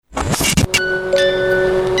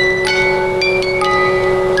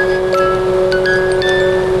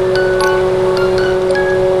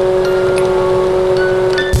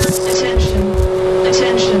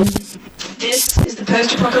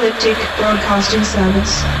Post-apocalyptic broadcasting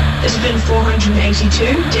service. It has been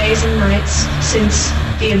 482 days and nights since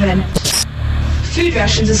the event. Food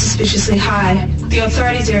rations are suspiciously high. The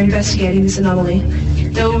authorities are investigating this anomaly.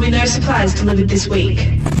 There will be no supplies delivered this week.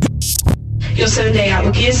 Your 7-day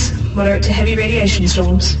outlook is moderate to heavy radiation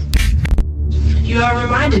storms. You are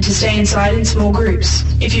reminded to stay inside in small groups.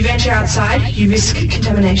 If you venture outside, you risk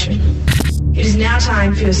contamination. It is now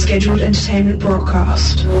time for your scheduled entertainment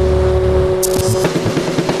broadcast.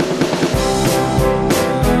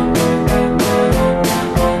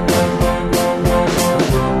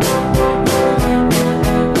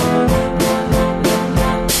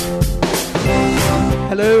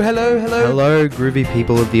 Hello, groovy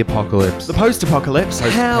people of the apocalypse. The post-apocalypse.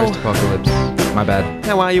 Post-apocalypse. My bad.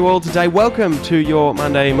 How are you all today? Welcome to your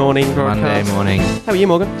Monday morning broadcast. Monday morning. How are you,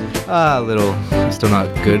 Morgan? Still not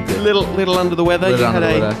good. But little under the weather. Little under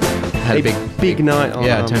the weather. Had a big night.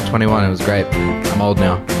 I turned 21. It was great. I'm old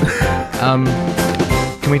now.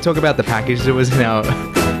 Can we talk about the package that was in our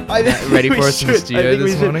ready for us in the studio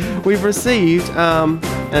this morning? We've received,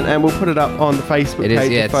 and we'll put it up on the Facebook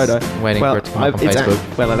page. It's photo. Waiting for it to come up on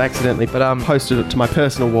Facebook. It accidentally posted it to my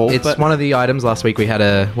personal wall. It's one of the items. Last week we had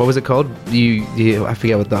what was it called? I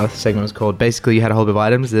forget what the segment was called. Basically, you had a whole heap of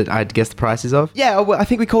items that I'd guess the prices of. Yeah, well, I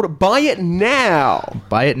think we called it Buy It Now.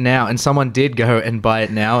 Buy It Now. And someone did go and buy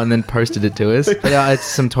it now and then posted it to us. But it's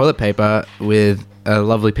some toilet paper with a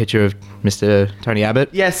lovely picture of Mr. Tony Abbott.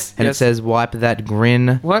 Yes. And it says, wipe that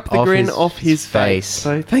grin off his face.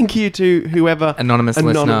 So thank you to whoever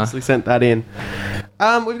anonymously sent that in.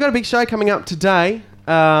 We've got a big show coming up today.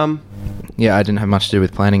 Yeah, I didn't have much to do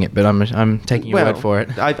with planning it, but I'm taking your word for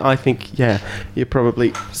it. I think, you're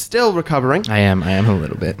probably still recovering. I am a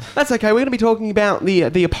little bit. That's okay. We're going to be talking about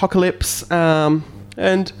the apocalypse, and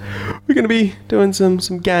we're going to be doing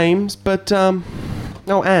some games, but...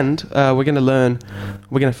 we're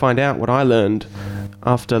going to find out what I learned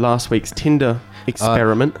after last week's Tinder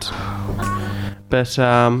experiment. But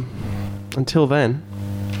until then,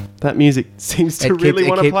 that music seems to really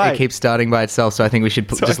want to play. It keeps starting by itself, so I think we should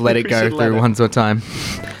just let it go through one more time.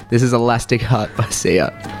 This is Elastic Heart by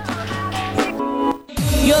Sia.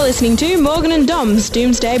 You're listening to Morgan and Dom's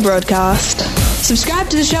Doomsday broadcast. Subscribe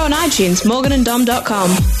to the show on iTunes,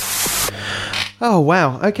 morgananddom.com. Oh,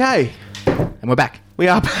 wow. Okay. And we're back. We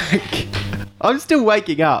are back. I'm still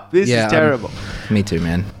waking up. This is terrible. Me too,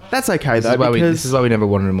 man. That's okay, this is why we never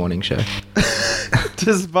wanted a morning show.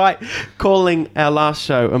 Despite calling our last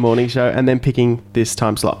show a morning show and then picking this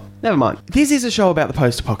time slot. Never mind. This is a show about the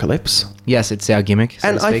post-apocalypse. Yes, it's our gimmick, so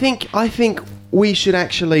and to speak. I think we should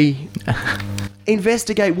actually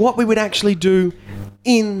investigate what we would actually do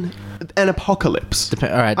in an apocalypse. All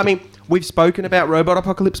right. I mean, we've spoken about robot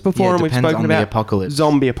apocalypse before, and we've spoken about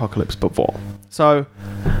zombie apocalypse before. So,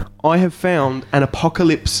 I have found an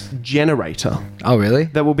apocalypse generator. Oh, really?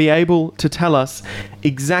 That will be able to tell us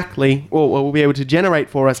exactly, or will be able to generate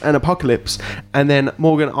for us an apocalypse. And then,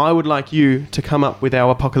 Morgan, I would like you to come up with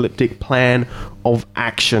our apocalyptic plan of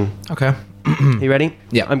action. Okay. You ready?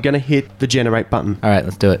 Yeah. I'm going to hit the generate button. All right,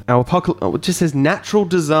 let's do it. Our apocalypse, it just says natural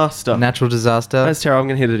disaster. Natural disaster. That's terrible. I'm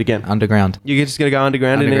going to hit it again. Underground. You're just going to go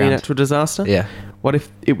underground in any natural disaster? Yeah. What if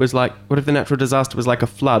the natural disaster was like a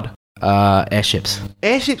flood? Airships.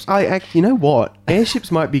 Airships, you know what?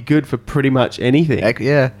 Airships might be good for pretty much anything.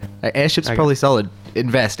 Airships are probably solid.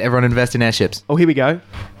 Everyone invest in airships. Oh, here we go.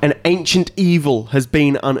 An ancient evil has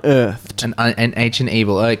been unearthed. An ancient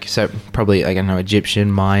evil. So probably, I don't know,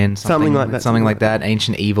 Egyptian, Mayan, something like that.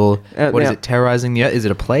 Ancient evil. What is it, terrorizing the earth? Is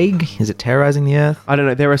it a plague? Is it terrorizing the earth? I don't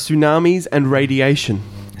know. There are tsunamis and radiation.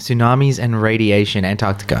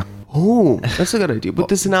 Antarctica. Oh, that's a good idea. But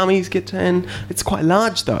the tsunamis it's quite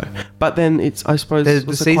large though. But then I suppose...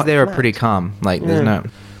 The seas there are pretty calm. There's no...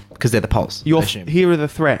 Because they're the poles. Here are the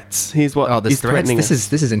threats. Here's what is threatening us.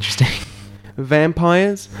 This is interesting.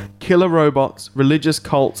 Vampires, killer robots, religious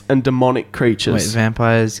cults, and demonic creatures. Wait,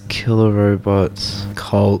 vampires, killer robots,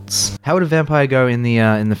 cults. How would a vampire go in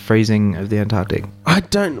the freezing of the Antarctic? I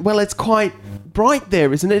don't... Well, it's quite bright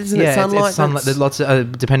there, isn't it? Isn't it sunlight? It's sunlight. There's lots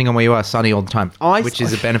of, depending on where you are, sunny all the time, which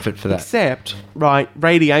is a benefit for that. Except,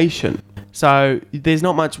 radiation. So there's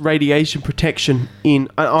not much radiation protection in...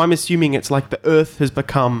 I'm assuming it's like the Earth has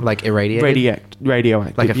become... Like irradiated?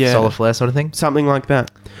 Radioactive. Like a solar flare sort of thing? Something like that.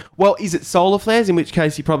 Well, is it solar flares, in which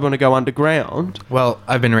case you probably want to go underground? Well,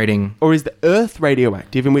 I've been reading... Or is the Earth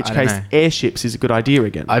radioactive, in which case airships is a good idea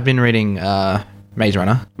again? I've been reading Maze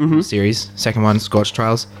Runner series. Second one, Scorched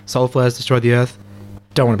Trials. Solar flares destroyed the Earth.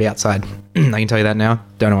 Don't want to be outside. I can tell you that now.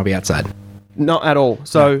 Don't want to be outside. Not at all.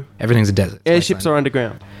 So no, everything's a desert. Airships are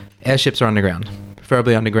underground. Airships are underground.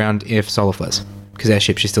 Preferably underground if solar flares. Because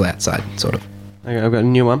airships, you're still outside, sort of. Okay, I've got a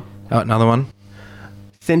new one. Oh, another one.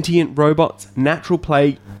 Sentient robots, natural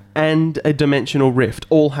plague, and a dimensional rift,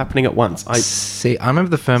 all happening at once. See, I remember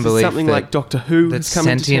the firm belief something like Doctor Who that has come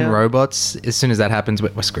into sentient town. robots, as soon as that happens,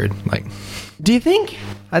 we're screwed. Like, do you think?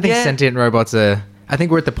 I think sentient robots are... I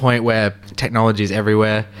think we're at the point where technology is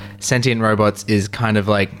everywhere. Sentient robots is kind of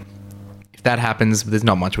like... If that happens, there's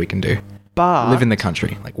not much we can do. But... Live in the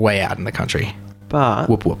country. Like, way out in the country. But...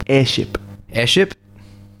 Whoop, whoop. Airship. Airship?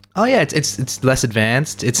 Oh yeah, it's less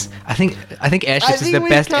advanced. I think airships is the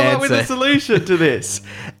best answer. I think we've come up with a solution to this.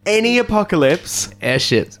 Any apocalypse,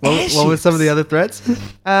 airships. What were some of the other threats? They've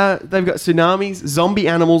got tsunamis, zombie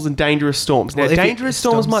animals, and dangerous storms. Now, dangerous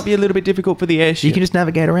storms might be a little bit difficult for the airship. You can just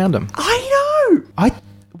navigate around them. I know.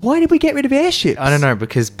 Why did we get rid of airships? I don't know,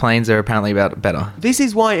 because planes are apparently better.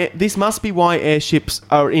 This must be why airships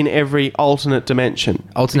are in every alternate dimension.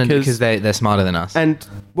 Because they're smarter than us. And,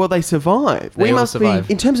 well, they survive. We must survive.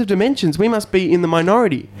 In terms of dimensions, we must be in the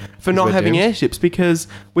minority for not having airships, because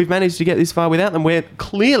we've managed to get this far without them, where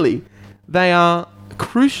clearly they are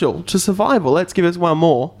crucial to survival. Let's give us one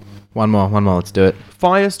more. One more, let's do it.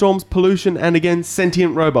 Firestorms, pollution, and again,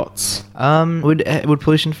 sentient robots. Would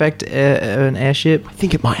pollution affect an airship? I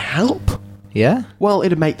think it might help. Yeah? Well,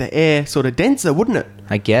 it'd make the air sort of denser, wouldn't it?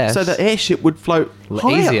 I guess. So the airship would float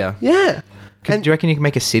higher. Easier. Yeah. Do you reckon you can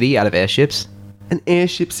make a city out of airships? An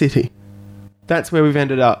airship city. That's where we've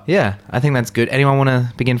ended up. Yeah, I think that's good. Anyone want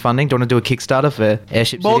to begin funding? Do you want to do a Kickstarter for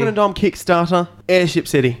Airship City? Morgan and Dom Kickstarter, Airship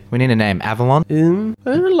City. We need a name. Avalon?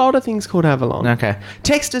 There are a lot of things called Avalon. Okay.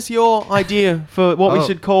 Text us your idea for what we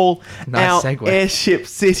should call our segue. Airship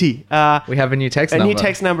City. We have a new text number. A new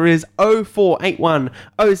text number is 0481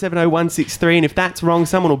 070163, and if that's wrong,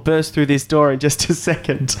 someone will burst through this door in just a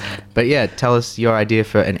second. But yeah, tell us your idea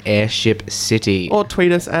for an Airship City. Or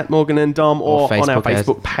tweet us at Morgan and Dom or on our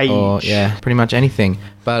Facebook page. Or, yeah, pretty much anything.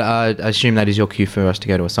 But I assume that is your cue for us to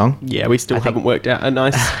go to a song. Yeah, we still haven't worked out a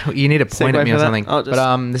nice you need to point at me or something. But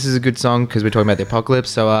this is a good song because we're talking about the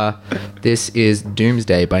apocalypse. So this is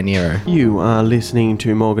Doomsday by Nero. You are listening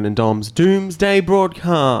to Morgan and Dom's Doomsday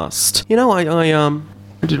broadcast. You know, I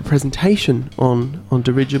did a presentation on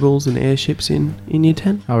dirigibles and airships in Year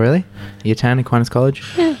 10. Oh, really? Year 10 in Aquinas College?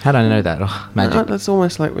 Yeah. How did I know that? Oh, magic. That's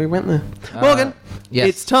almost like we went there. Morgan, yes.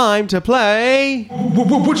 It's time to play...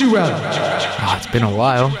 Would you rather? Oh, it's been a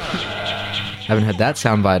while. Haven't heard that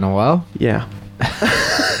soundbite in a while. Yeah.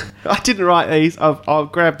 I didn't write these.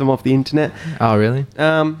 I've grabbed them off the internet. Oh, really?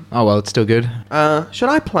 Oh, well, it's still good. Should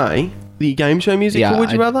I play the game show music for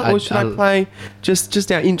Would You Rather? Or should I play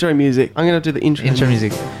just our intro music? I'm going to do the intro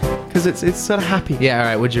music. Because it's sort of happy. Yeah, all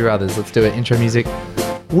right. Would you rathers? Let's do it. Intro music.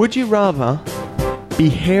 Would you rather be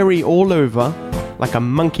hairy all over like a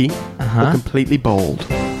monkey or completely bald?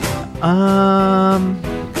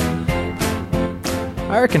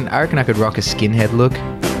 I reckon I could rock a skinhead look.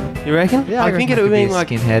 You reckon? Yeah, I think it would be like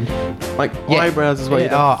skinhead. Like eyebrows as well.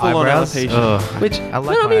 Yeah, eyebrows. Which I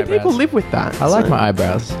like my eyebrows. People live with that. I like my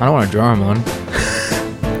eyebrows. I don't want to draw them on.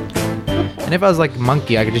 And if I was like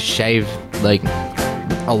monkey, I could just shave like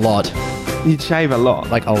a lot. You'd shave a lot.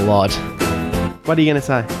 Like a lot. What are you gonna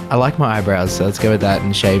say? I like my eyebrows, so let's go with that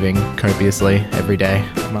and shaving copiously every day.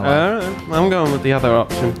 I'm going with the other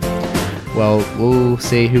option. Well, we'll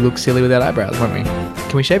see who looks silly without eyebrows, won't we?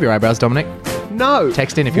 Can we shave your eyebrows, Dominic? No.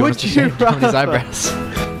 Text in if you want us to shave Dominic's eyebrows.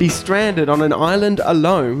 Be stranded on an island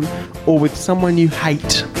alone or with someone you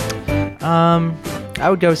hate? I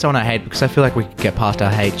would go with someone I hate because I feel like we could get past our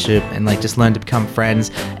hatred and like just learn to become friends.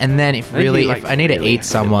 And then if I need to eat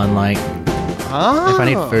someone, like if I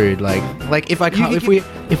need food, like if I can't,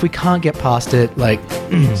 if we can't get past it, like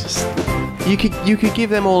you could give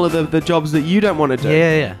them all of the jobs that you don't want to do.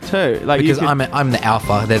 Yeah. Too, like because I'm the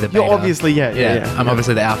alpha, they're the beta. You're obviously I'm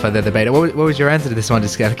obviously the alpha, they're the beta. What was your answer to this one?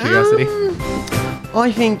 Just out of curiosity. I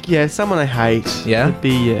think someone I hate. Yeah, would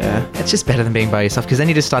be It's just better than being by yourself because then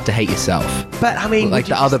you just start to hate yourself. But I mean, like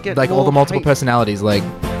the other, like all the multiple personalities, like.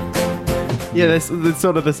 Yeah, that's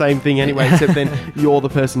sort of the same thing anyway, except then you're the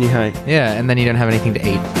person you hate. Yeah, and then you don't have anything to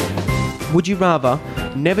eat. Would you rather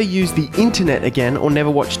never use the internet again or never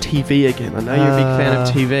watch TV again? I know you're a big fan of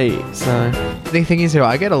TV, so... The thing is,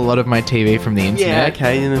 I get a lot of my TV from the internet,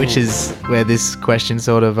 which is where this question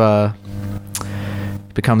sort of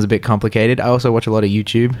becomes a bit complicated. I also watch a lot of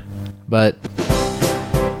YouTube, but...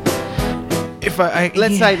 If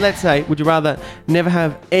Let's say, would you rather never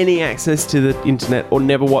have any access to the internet or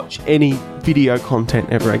never watch any video content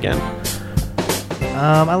ever again?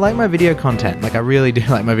 I like my video content. Like, I really do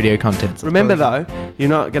like my video content. So Remember, though, you're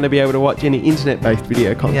not going to be able to watch any internet-based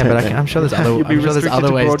video content. Yeah, but I'm sure there's other, You'll be I'm sure there's restricted other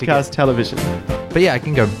to ways broadcast television. But yeah, I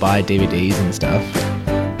can go buy DVDs and stuff.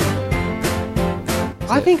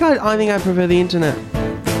 I think I prefer the internet.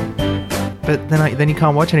 But then you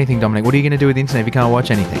can't watch anything, Dominic. What are you going to do with the internet if you can't watch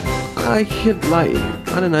anything? I could, like,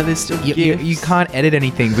 I don't know, there's still You can't edit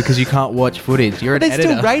anything because you can't watch footage. You're an editor.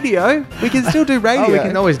 There's still radio. We can still do radio. Oh, we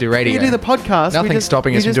can always do radio. We can do the podcast. Nothing's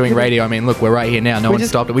stopping us from doing radio. I mean, look, we're right here now. No one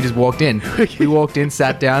stopped it. We just walked in. We walked in,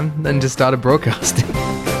 sat down, and just started broadcasting.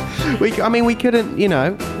 We couldn't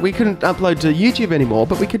upload to YouTube anymore,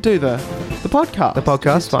 but we could do the podcast. The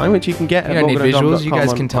podcast is fine, which you can get. You don't need visuals. You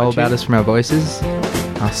guys can tell about us from our voices,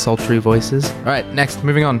 our sultry voices. All right, next,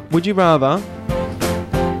 moving on. Would you rather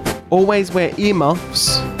always wear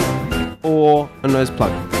earmuffs or a nose plug?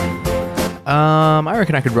 I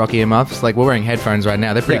reckon I could rock earmuffs. Like, we're wearing headphones right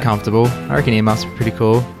now. They're pretty comfortable. I reckon earmuffs are pretty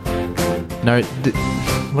cool. No,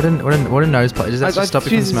 what a nose plug? Does that just stop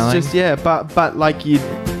you from smelling? But like you'd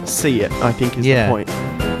see it, I think is the point.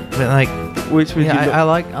 But like, which would I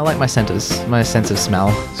like my sense of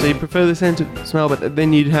smell. So you prefer the sense of smell, but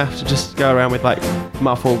then you'd have to just go around with like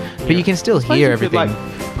muffled. But you can still hear everything. Could,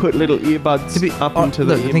 put little earbuds up into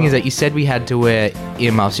the. Look, the thing is that you said we had to wear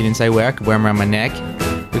earmuffs. You didn't say where. I could wear them around my neck.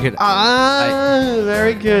 We could.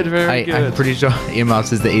 Very good, very good. I'm pretty sure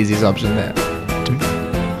earmuffs is the easiest option there.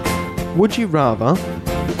 Would you rather?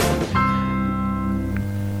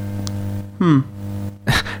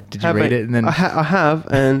 Did you read it and then? I have,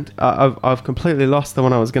 and I've completely lost the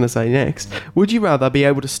one I was going to say next. Would you rather be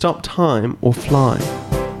able to stop time or fly?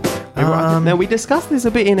 Now we discussed this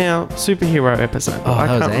a bit in our superhero episode. But I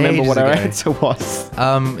can't remember what our answer was.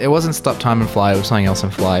 It wasn't stop time and fly. It was something else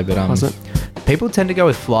and fly. But was it? People tend to go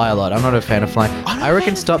with fly a lot. I'm not a fan of flying. I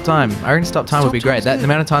reckon stop time. I reckon stop time would be great. The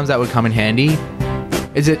amount of times that would come in handy.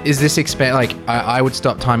 Is this expand like I would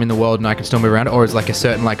stop time in the world and I could still move around, or is like a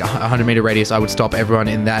certain like 100-meter radius I would stop everyone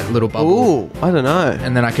in that little bubble? Ooh, I don't know.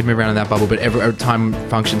 And then I could move around in that bubble, but every time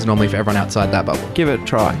functions normally for everyone outside that bubble. Give it a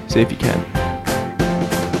try. See if you can.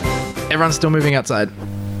 Everyone's still moving outside.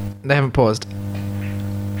 They haven't paused.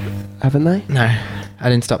 Haven't they? No, I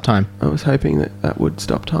didn't stop time. I was hoping that would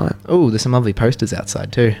stop time. Oh, there's some lovely posters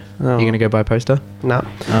outside too. Oh. You gonna go buy a poster? No.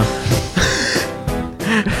 Oh.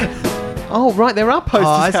 Oh, right, there are posters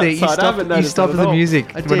outside. You stopped the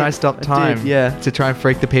music when I stopped time. To try and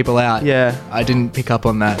freak the people out. Yeah. I didn't pick up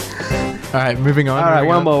on that. All right, moving on. All right,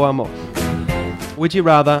 one more. Would you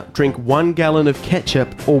rather drink 1 gallon of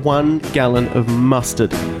ketchup or 1 gallon of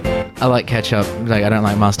mustard? I like ketchup. Like, I don't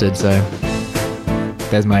like mustard, so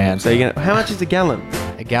there's my answer. So how much is a gallon?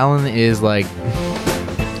 A gallon is like,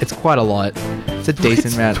 it's quite a lot. It's a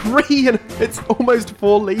decent amount. It's almost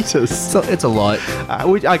 4 liters. So it's a lot.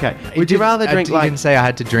 Would you rather drink You didn't say I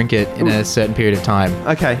had to drink it in a certain period of time.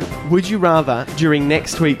 Okay. Would you rather, during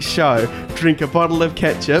next week's show, drink a bottle of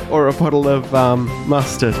ketchup or a bottle of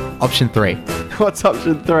mustard? Option 3. What's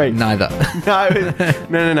option 3? Neither.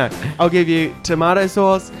 No. I'll give you tomato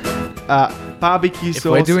sauce, barbecue sauce.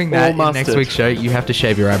 If we're doing that in mustard. next week's show, you have to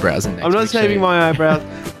shave your eyebrows in next week's show. I'm not shaving my eyebrows,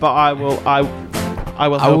 but I will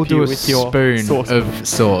help you with your spoon sauce. of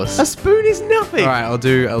sauce. A spoon is nothing. All right, I'll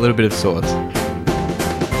do a little bit of sauce.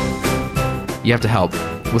 You have to help.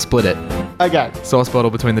 We'll split it. Okay. Sauce bottle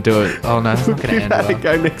between the two of it. Oh no, it's not going to end well.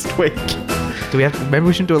 Go next week. Do we have to, maybe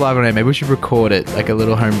we shouldn't do it live on air. Maybe we should record it, like a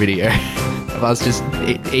little home video of us just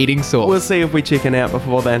eating sauce. We'll see if we chicken out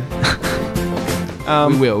before then.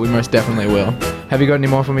 We will. We most definitely will. Have you got any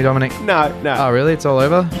more for me, Dominic? No. Oh, really? It's all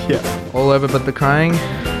over? Yeah. All over but the crying?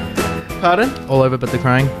 Pardon? All over but the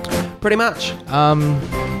crying? Pretty much.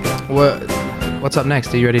 What's up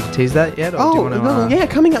next? Are you ready to tease that yet? Or do you want to, yeah.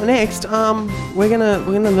 Coming up next, we're gonna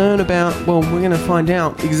learn about. Well, we're gonna find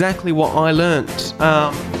out exactly what I learnt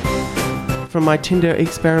from my Tinder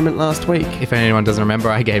experiment last week. If anyone doesn't remember,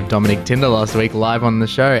 I gave Dominic Tinder last week live on the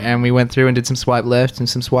show, and we went through and did some swipe left and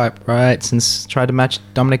some swipe rights and tried to match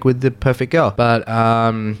Dominic with the perfect girl. But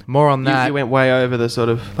more on that. You went way over the sort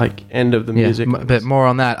of like end of the music. But more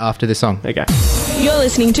on that after this song. Okay. You're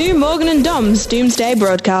listening to Morgan and Dom's Doomsday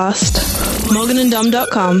broadcast.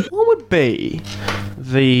 MorganandDom.com. What would be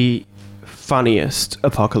the funniest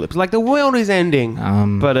apocalypse? Like the world is ending,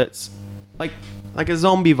 but it's like a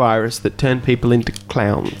zombie virus that turned people into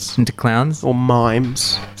clowns. Into clowns? Or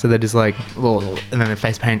mimes. So they're just like, and then the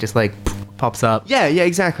face paint just like pops up. Yeah,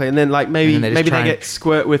 exactly. And then like maybe they get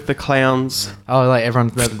squirt with the clowns. Oh, like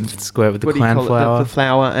everyone's squirt with the clown flower. The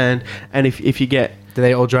flower, and if you get... Do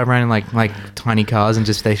they all drive around in like tiny cars and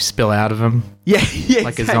just they spill out of them? Yeah, like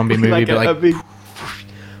exactly. A zombie movie, but like...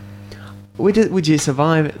 would you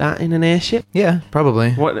survive that in an airship? Yeah,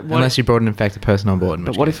 probably. What Unless you brought an infected person on board.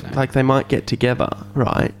 But what if like they might get together,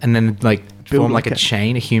 right? And then like form like a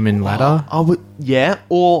chain, a human ladder?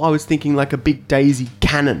 Or I was thinking like a big daisy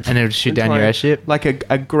cannon. And it would shoot down your airship? Like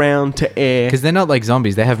a ground to air. Because they're not like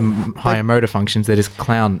zombies. They have higher motor functions. They're just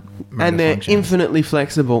clown motor and they're functions. infinitely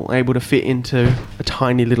flexible, able to fit into a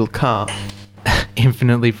tiny little car.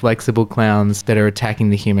 Infinitely flexible clowns that are attacking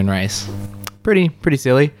the human race. Pretty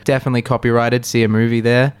silly. Definitely copyrighted. See a movie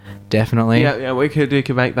there. Definitely. Yeah, we could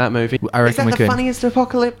make that movie. I reckon we could. Is that the funniest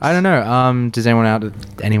apocalypse? I don't know. Does anyone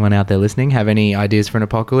out there listening have any ideas for an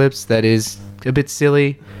apocalypse that is a bit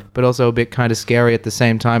silly, but also a bit kind of scary at the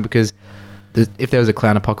same time? Because if there was a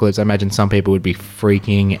clown apocalypse, I imagine some people would be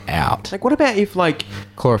freaking out. Like, what about if like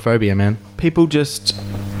Chlorophobia, man. people just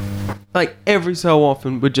like every so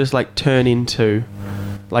often would just like turn into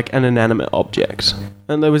like an inanimate object,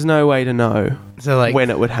 and there was no way to know when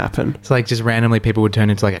it would happen. So like just randomly people would turn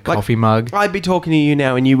into like a coffee mug. I'd be talking to you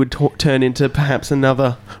now and you would turn into perhaps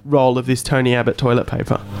another roll of this Tony Abbott toilet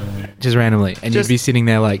paper. Just randomly. And you'd be sitting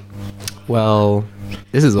there like, well,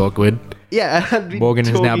 this is awkward. Yeah. Morgan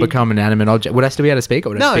has now become an animate object. Would I still be able to speak? Or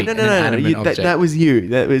would I speak No. object? That was you.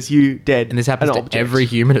 That was you dead. And this happens to every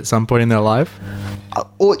human at some point in their life?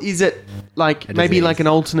 Or is it like maybe like an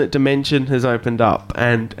alternate dimension has opened up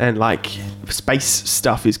and like space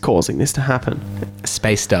stuff is causing this to happen?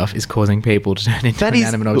 Space stuff is causing people to turn into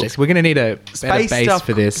inanimate objects. We're going to need a better base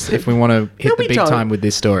for this if we want to hit the big time with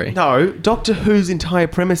this story. No, Doctor Who's entire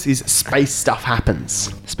premise is space stuff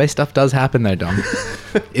happens. Space stuff does happen though, Dom.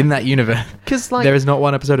 In that universe. Because like, there is not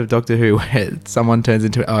one episode of Doctor Who where someone turns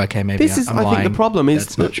into... Oh, okay, maybe this is, I'm I lying. think the problem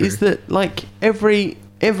is that like every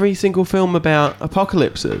single film about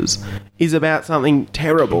apocalypses is about something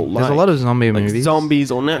terrible. There's a lot of zombie movies.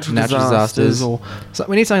 Zombies or natural disasters. Or so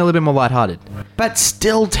we need something a little bit more lighthearted. But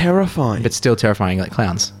still terrifying. Like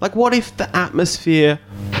clowns. Like what if the atmosphere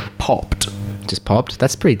popped? Just popped?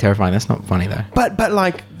 That's pretty terrifying. That's not funny though. But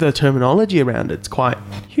like the terminology around it's quite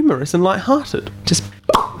humorous and lighthearted. Just...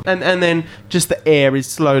 And then just the air is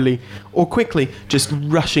slowly or quickly just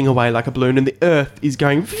rushing away like a balloon, and the earth is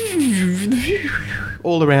going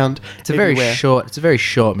all around. It's a very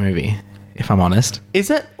short movie, if I'm honest. Is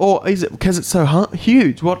it? Or is it because it's so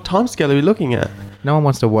huge? What timescale are we looking at? No one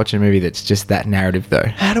wants to watch a movie that's just that narrative though.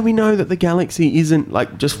 How do we know that the galaxy isn't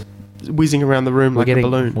like just whizzing around the room like a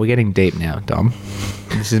balloon? We're getting deep now, Dom.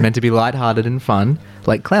 This is meant to be lighthearted and fun,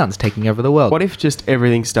 like clowns taking over the world. What if just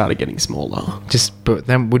everything started getting smaller? But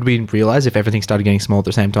then would we realise if everything started getting small at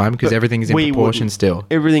the same time? Because everything is in proportion still.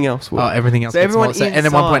 Everything else would. Oh, everything else. So everyone and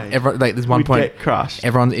at one point, there's one point get crushed.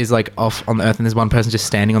 Everyone is like off on the Earth, and there's one person just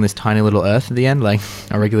standing on this tiny little Earth at the end, like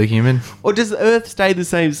a regular human. Or does the Earth stay the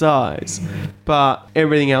same size, but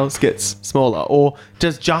everything else gets smaller? Or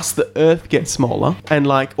does just the Earth get smaller, and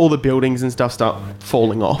like all the buildings and stuff start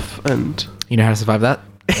falling off? And you know how to survive that?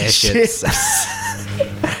 Airships.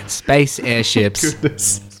 Space airships.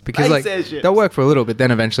 Goodness. Because airships. They'll work for a little bit,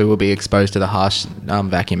 then eventually we'll be exposed to the harsh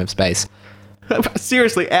vacuum of space.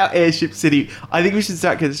 Seriously, our airship city. I think we should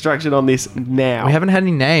start construction on this now. We haven't had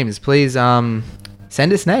any names. Please send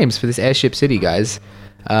us names for this airship city, guys.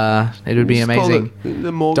 It would be amazing.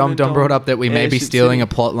 Dom brought up that we may be stealing a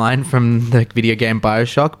plot line from the video game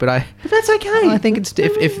BioShock, but that's okay. I think it's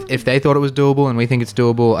if they thought it was doable and we think it's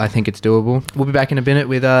doable, I think it's doable. We'll be back in a minute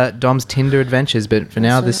with Dom's Tinder adventures, but for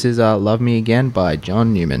now, this is "Love Me Again" by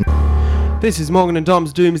John Newman. This is Morgan and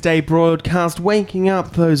Dom's Doomsday broadcast, waking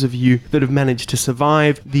up those of you that have managed to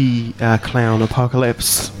survive the clown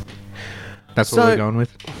apocalypse. That's what we're going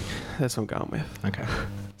with? That's what I'm going with. Okay.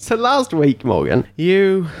 So last week, Morgan,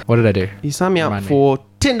 What did I do? You signed me up for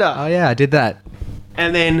Tinder. Oh yeah, I did that.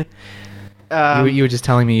 And then... you were just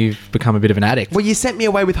telling me you've become a bit of an addict. Well, you sent me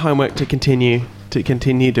away with homework to continue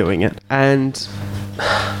doing it. And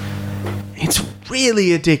it's really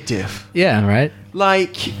addictive. Yeah, right?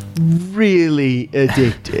 Like, really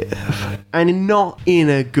addictive. And not in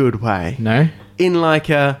a good way. No? In like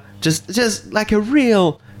a... Just like a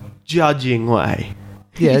real judging way.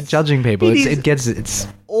 Yeah, judging people. It's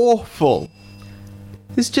awful.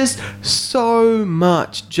 There's just so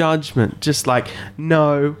much judgment. Just like,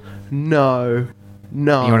 no. You're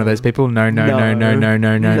one of those people? No.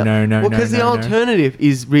 Well, because the alternative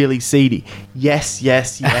is really seedy. Yes.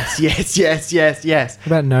 What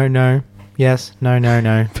about no? Yes,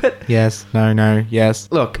 no. But yes, no, yes.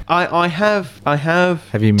 Look, I have.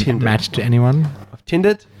 Have you Tindered. matched anyone? I've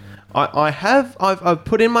Tindered. I've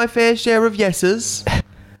put in my fair share of yeses.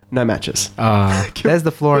 no matches. There's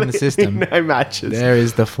the flaw in the system. No matches. There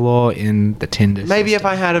is the flaw in the Tinder Maybe system.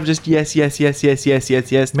 if I had of just yes,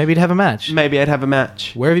 Maybe you'd have a match. maybe I'd have a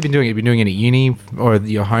match. Where have you been doing it? Have you been doing it at uni or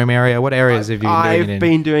your home area? What areas have you been doing it in? I've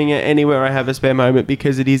been doing it anywhere I have a spare moment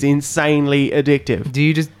because it is insanely addictive. Do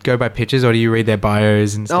you just go by pictures or do you read their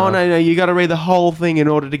bios and stuff? Oh, no, you got to read the whole thing in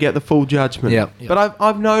order to get the full judgment. Yep. But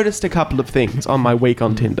I've noticed a couple of things on my week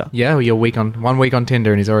on Tinder. Yeah, well, you're 1 week on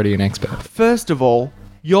Tinder and he's already an expert. First of all,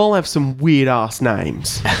 y'all have some weird ass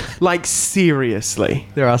names. Like, seriously.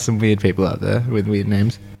 There are some weird people out there with weird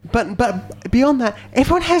names. But beyond that,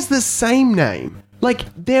 everyone has the same name. Like,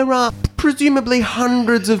 there are presumably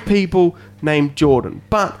hundreds of people named Jordan,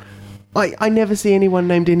 but I never see anyone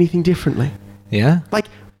named anything differently. Yeah? Like,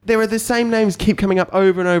 there are the same names keep coming up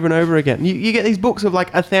over and over and over again. You get these books of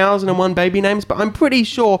like 1,001 baby names, but I'm pretty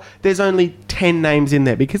sure there's only 10 names in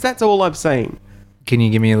there because that's all I've seen. Can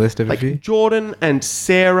you give me a list of a Like few? Jordan and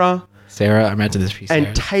Sarah. Sarah, I imagine there's a few Sarahs.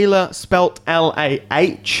 And Taylor, spelt Lah.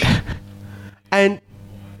 And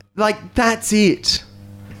like, that's it.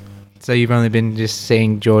 So you've only been just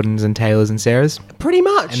seeing Jordans and Taylors and Sarahs? Pretty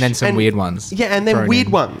much. And then some weird ones. Yeah, and then thrown weird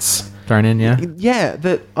in. ones. Thrown in, yeah? Yeah,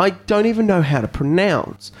 that I don't even know how to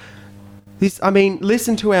pronounce.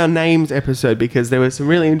 Listen to our names episode because there was some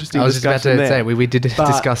really interesting I was just about discussion to there. say, we did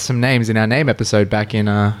discuss some names in our name episode back in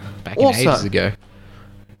ages ago.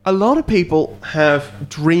 A lot of people have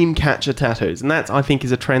dream catcher tattoos, and that I think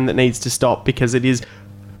is a trend that needs to stop because it is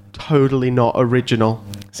totally not original.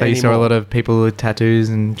 So you saw a lot of people with tattoos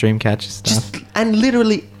and dream catcher stuff? And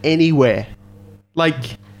literally anywhere.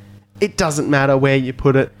 Like, it doesn't matter where you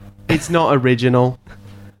put it. It's not original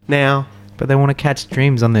now. But they want to catch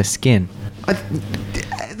dreams on their skin.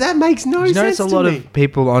 That makes no sense You notice a lot of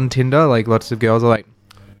people on Tinder, like lots of girls are like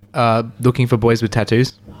looking for boys with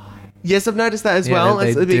tattoos. Yes, I've noticed that as Yeah, well.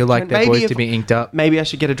 they do like their boys to be inked up. Maybe I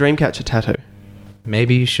should get a dream catcher tattoo.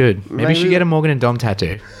 Maybe you should. Maybe you should get a Morgan and Dom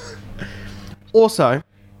tattoo. Also,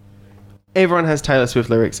 everyone has Taylor Swift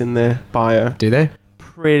lyrics in their bio. Do they?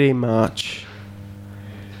 Pretty much.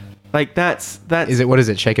 Like, that's... What is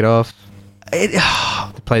it? Shake it off?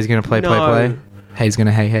 The play's going to play. Hey's going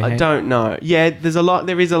to hey. I don't know. Yeah, there is a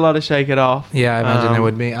lot of shake it off. Yeah, I imagine there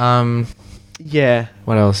would be. Yeah.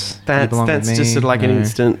 What else? That's just sort of like an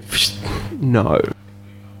instant... No.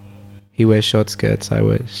 He wears short skirts.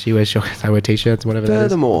 She wears shorts. I wear t-shirts. Whatever that is.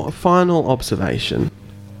 Furthermore, a final observation.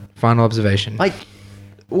 Like,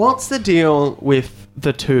 what's the deal with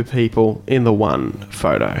the two people in the one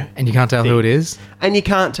photo? And you can't tell who it is? And you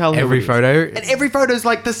can't tell every who it photo? is. And every photo is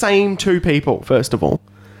like the same two people, first of all.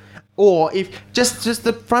 Or if just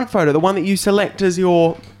the front photo, the one that you select as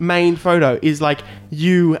your main photo is like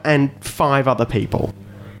you and 5 other people.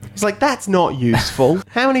 It's like, that's not useful.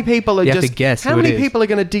 How many people are You have to guess how who it many is. people are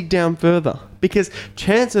going to dig down further? Because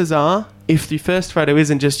chances are, if the first photo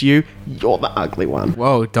isn't just you, you're the ugly one.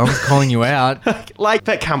 Whoa, Dom's calling you out. Like,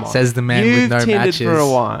 but come on. Says the man You've with no Tindered matches. for a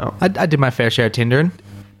while. I did my fair share of Tindering.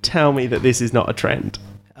 Tell me that this is not a trend.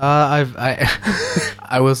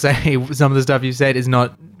 I will say some of the stuff you said is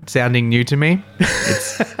not sounding new to me.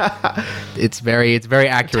 It's very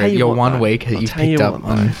accurate. Your 1 week that you've picked up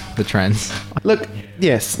on the trends. Look,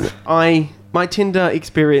 yes, my Tinder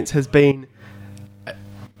experience has been...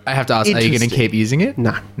 I have to ask, are you going to keep using it?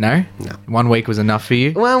 No. No? 1 week was enough for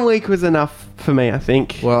you? 1 week was enough for me, I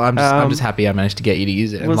think. Well, I'm just happy I managed to get you to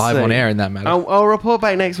use it and live on air in that matter. I'll report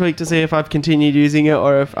back next week to see if I've continued using it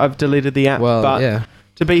or if I've deleted the app. Well, but yeah.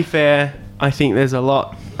 To be fair, I think there's a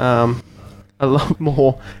lot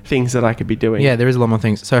more things that I could be doing. Yeah, there is a lot more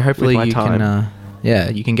things. So hopefully with my time.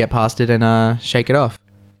 you can get past it and shake it off.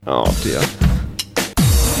 Oh dear.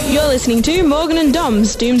 You're listening to Morgan and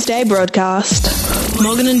Dom's Doomsday broadcast.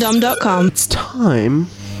 morgananddom.com. It's time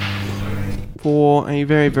for a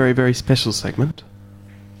very, very, very special segment.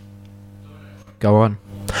 Go on.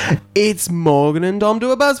 It's Morgan and Dom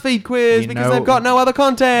do a BuzzFeed quiz because they've got no other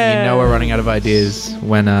content. You know we're running out of ideas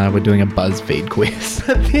when we're doing a BuzzFeed quiz.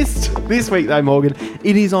 This week though, Morgan,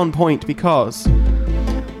 it is on point because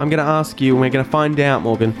I'm going to ask you, and we're going to find out,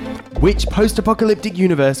 Morgan, which post-apocalyptic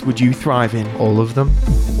universe would you thrive in? All of them?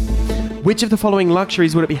 Which of the following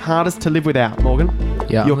luxuries would it be hardest to live without, Morgan?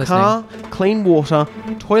 Yeah, Your car, clean water,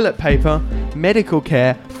 toilet paper, medical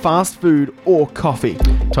care, fast food, or coffee?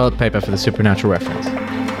 Toilet paper for the supernatural reference.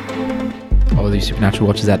 All these supernatural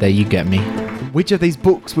watchers out there, you get me. Which of these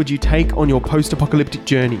books would you take on your post-apocalyptic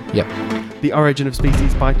journey? Yep. The Origin of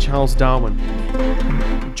Species by Charles Darwin.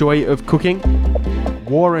 Joy of Cooking.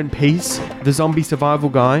 War and Peace. The Zombie Survival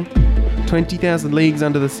Guide. 20,000 Leagues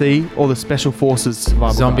Under the Sea, or the Special Forces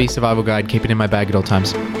Survival Zombie Guide. Survival Guide, keep it in my bag at all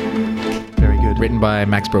times. Very good. Written by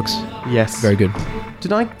Max Brooks. Yes. Very good.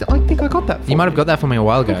 Did I think I got that for You might have got that for me a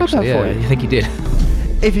while ago, I got that actually. Yeah, for you. you think you did.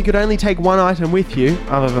 If you could only take one item with you,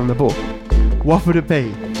 other than the book, what would it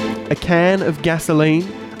be? A can of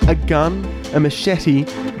gasoline, a gun, a machete,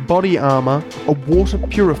 body armor, a water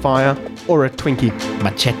purifier, or a Twinkie?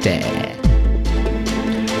 Machete.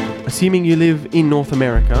 Assuming you live in North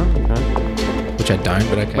America, okay. Which I don't,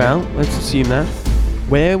 but okay. Well, let's assume that.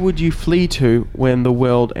 Where would you flee to when the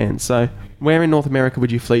world ends? So, where in North America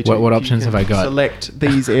would you flee to? What options have I got? Select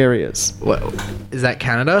these areas. What, is that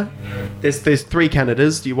Canada? There's 3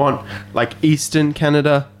 Canadas. Do you want like Eastern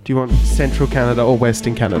Canada? Do you want Central Canada or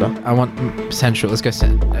Western Canada? I want Central. Let's go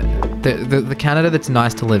the Canada that's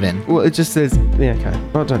nice to live in. Well, it just says okay.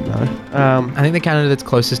 I don't know. I think the Canada that's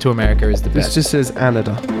closest to America is the This best. just says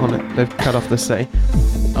Canada on it. They've cut off the C.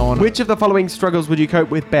 Which of the following struggles would you cope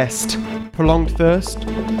with best? Prolonged thirst,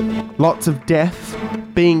 lots of death,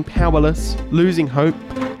 being powerless, losing hope,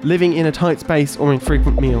 living in a tight space, or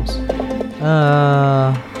infrequent meals?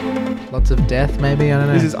 Lots of death, maybe. I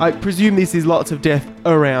don't know. I presume this is lots of death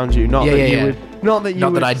around you, not that you would. Not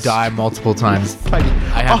that I die multiple times. Like,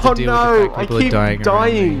 I have to deal with the fact people are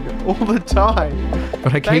dying all the time.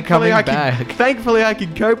 But I keep coming back. Thankfully, I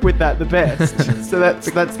can cope with that the best. So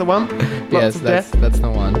that's the one. Yes, that's the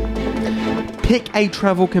one. Pick a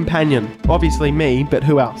travel companion. Obviously me, but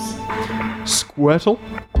who else? Squirtle.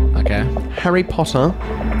 Okay. Harry Potter.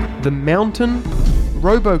 The Mountain.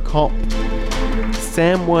 RoboCop.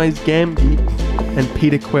 Samwise Gamgee. And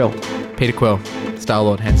Peter Quill. Peter Quill.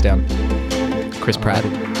 Star-Lord, hands down. Chris Pratt.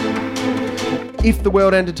 If the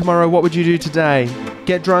world ended tomorrow, what would you do today?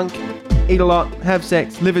 Get drunk, eat a lot, have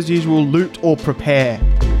sex, live as usual, loot, or prepare?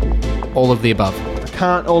 All of the above.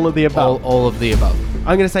 Can't all of the above. All of the above.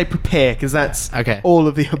 I'm going to say prepare, because that's all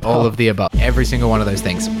of the above. All of the above. Every single one of those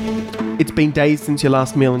things. It's been days since your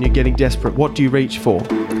last meal and you're getting desperate. What do you reach for?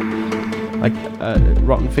 Like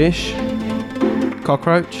rotten fish,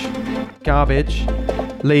 cockroach, garbage,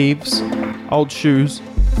 leaves, old shoes,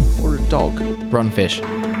 or a dog? Rotten fish.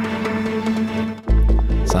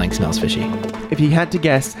 Something smells fishy. If you had to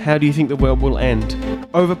guess, how do you think the world will end?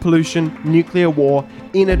 Overpollution, nuclear war,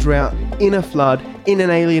 in a drought, in a flood, in an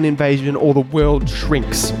alien invasion, or the world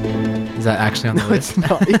shrinks? Is that actually on the list? It's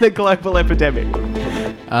not. In a global epidemic.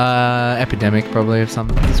 Epidemic, probably, of some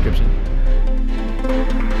description.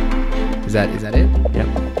 Is that it?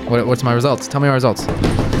 Yep. What's my results? Tell me my results.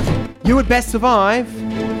 You would best survive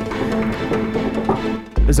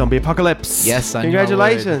a zombie apocalypse. Yes, I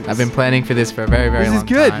Congratulations. know I would. I've been planning for this for a very, very long time.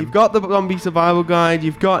 This is good. You've got the zombie survival guide.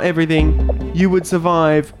 You've got everything. You would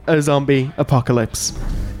survive a zombie apocalypse.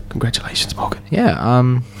 Congratulations, Morgan.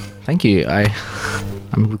 Yeah, thank you.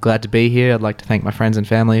 I'm glad to be here. I'd like to thank my friends and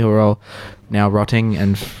family who are all now rotting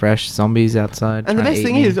and fresh zombies outside. And the best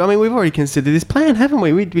thing is, I mean, we've already considered this plan, haven't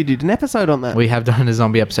we? We did an episode on that. We have done a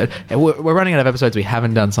zombie episode. We're running out of episodes. We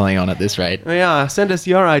haven't done something on at this rate. Yeah, send us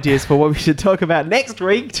your ideas for what we should talk about next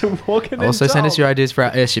week to Morgan and Also, send us Tom. your ideas for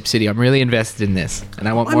our airship city. I'm really invested in this, and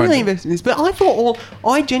I want more. I'm really invested in this, but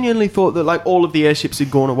I genuinely thought that like all of the airships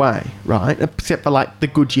had gone away, right? Except for like the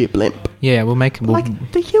Goodyear blimp. Yeah, we'll make.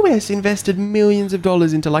 Like the US invested millions of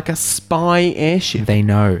dollars into like a spy airship. They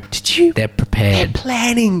know. Did you? They're prepared. They're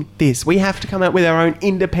planning this. We have to come out with our own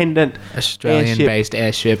independent Australian-based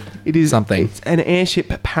airship. It is something. It's an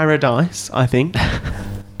airship paradise, I think,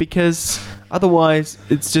 because otherwise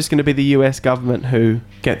it's just going to be the US government who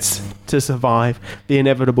gets to survive the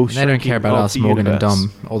inevitable. And they don't care about of us, the Morgan and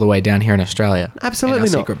universe. Dom, all the way down here in Australia. Absolutely in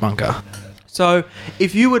our not. secret bunker. So,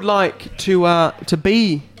 if you would like to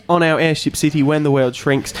be on our airship city when the world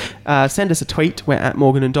shrinks, send us a tweet. We're at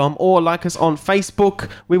Morgan and Dom, or like us on Facebook.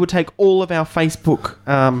 We will take all of our Facebook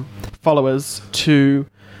followers to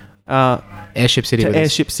Airship City.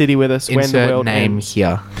 Airship City with us when the world name ends.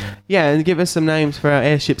 here. Yeah, and give us some names for our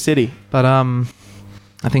airship city. But I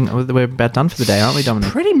think we're about done for the day, aren't we, Dominic?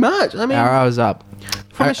 Pretty much. I mean, our hour's up.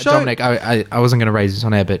 From a show, Dominic, I wasn't going to raise this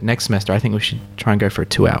on air, but next semester I think we should try and go for a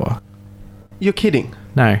 2-hour. You're kidding.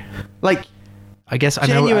 No. Like, I guess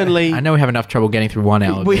genuinely, I know we have enough trouble getting through 1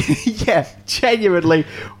 hour. Genuinely,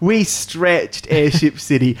 we stretched Airship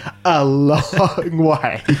City a long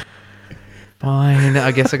way. Fine.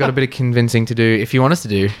 I guess I got a bit of convincing to do. If you want us to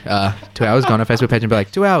do 2 hours, go on our Facebook page and be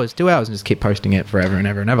like, 2 hours, and just keep posting it forever and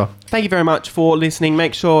ever and ever. Thank you very much for listening.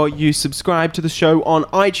 Make sure you subscribe to the show on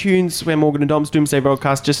iTunes. We're Morgan and Dom's Doomsday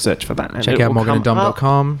Broadcast. Just search for that. Check out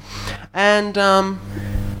morgananddom.com. And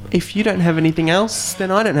if you don't have anything else,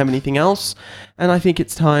 then I don't have anything else. And I think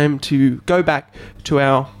it's time to go back to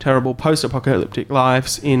our terrible post-apocalyptic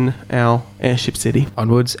lives in our airship city.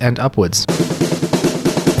 Onwards and upwards.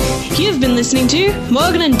 You've been listening to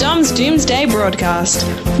Morgan and Dom's Doomsday broadcast.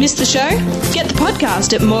 Missed the show? Get the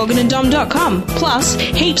podcast at morgananddom.com, plus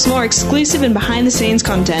heaps more exclusive and behind-the-scenes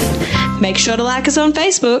content. Make sure to like us on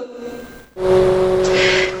Facebook.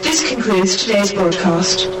 This concludes today's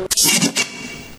broadcast.